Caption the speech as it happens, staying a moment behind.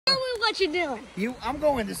What you doing? I'm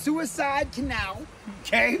going to Suicide Canal.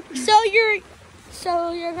 Okay. So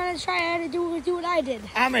you're gonna try to do what I did.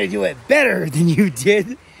 I'm gonna do it better than you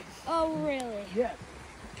did. Oh really? Yes.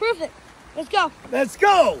 Prove it. Let's go. Let's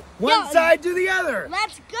go. One side to the other.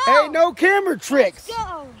 Let's go. Hey, no camera tricks. Let's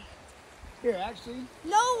go. Here, actually. You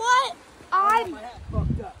know what? My hat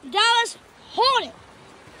fucked up. Dallas, hold it.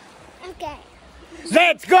 Okay.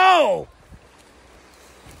 Let's go.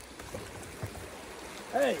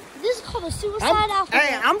 Hey. This is called a suicide alphabet.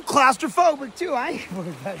 Hey, I'm claustrophobic too. I ain't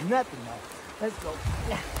worried about nothing though. Let's go.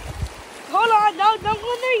 Yeah. Hold on, don't go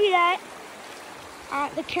in there yet.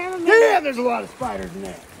 The cameraman. Yeah, there's a lot of spiders in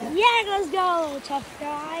there. Yeah, let's go, tough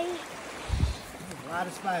guy. There's a lot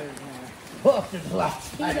of spiders in there. Oh, there's a lot of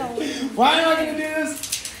spiders. You Why am I gonna do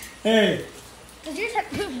this? Hey. Because you're trying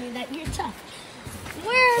to prove me that you're tough.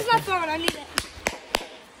 Where's my phone? I need it.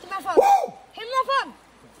 Hit my phone. Woo! Hit my phone.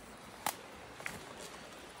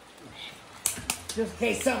 Just in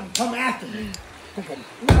case something come after me.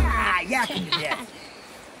 Yeah, I can do that.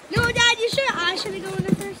 No, Dad, you sure I shouldn't go in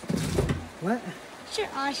there first? What? Sure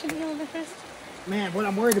I shouldn't go in there first? Man, what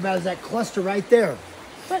I'm worried about is that cluster right there.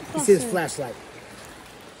 What You cluster? see this flashlight?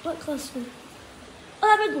 What cluster?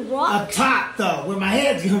 Oh, that big rock. Up top, though, where my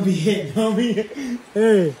head's gonna be hitting, homie.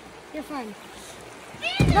 Hey. You're fine.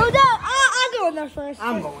 No, Dad, I'll go in there first.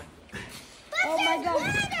 I'm going. Oh, my God.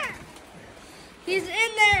 He's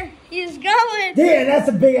in there. He's going. Yeah, that's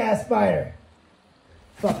a big ass spider.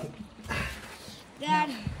 Fuck it. Dad,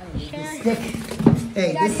 sure?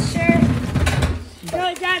 Hey, Dad, you this. sure?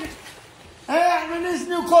 No, Dad. Hey, I'm in this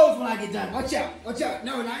new clothes when I get done. Watch out. Watch out.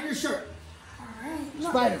 No, not your shirt. No,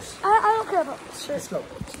 Spiders. I don't care about this shirt. Let's go.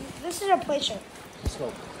 This is a play shirt. Let's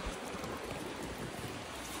go.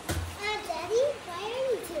 Daddy, why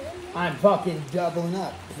are you doing that? I'm fucking doubling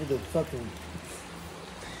up for the fucking.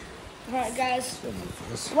 Alright, guys.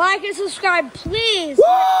 Like and subscribe, please.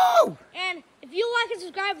 Woo! And if you like and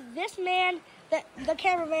subscribe, this man, the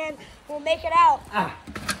cameraman, will make it out.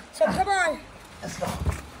 So come on. Let's go.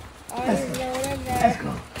 Let's go. Let's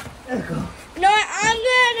go. Let's go. No, I'm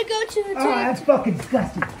gonna go to the Oh, tank. that's fucking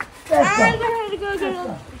disgusting. Let's I'm go. gonna go get it.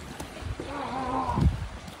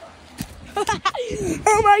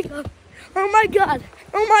 Oh my God. Oh my God.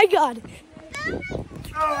 Oh my God.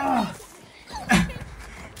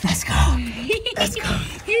 Let's go. Let's go.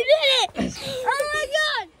 You did it. Oh my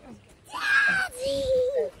God. Daddy!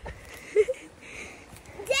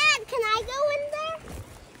 Dad, can I go in there?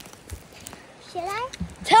 Should I?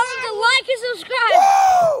 Tell them to like and subscribe.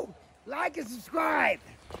 Woo! Like and subscribe.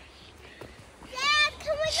 Dad,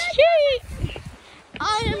 can we go? Sheet. I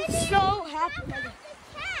am so happy.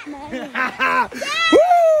 Woo!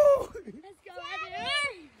 Let's go,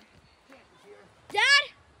 Dad.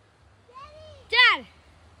 Dad.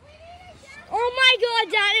 Oh my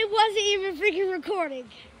God, Dad! It wasn't even freaking recording.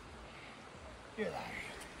 You're a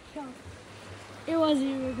liar. It wasn't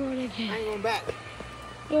even recording. I ain't going back.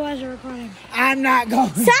 It wasn't recording. I'm not going.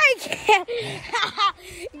 Psych! Got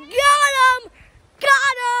him!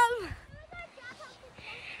 Got him!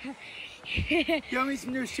 You owe me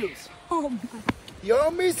some new shoes. Oh my! You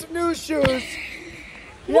owe me some new shoes.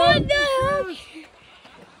 What the heck?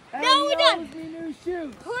 Hey, No, we're you done. owe me new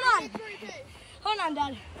shoes. Hold on. Hold on,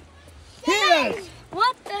 Dad. Yes.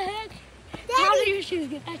 What the heck? How did your shoes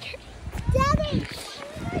get that dirty? Daddy!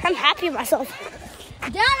 I'm happy with myself.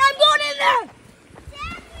 Dad, I'm going in there!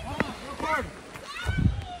 Hold on, real hard.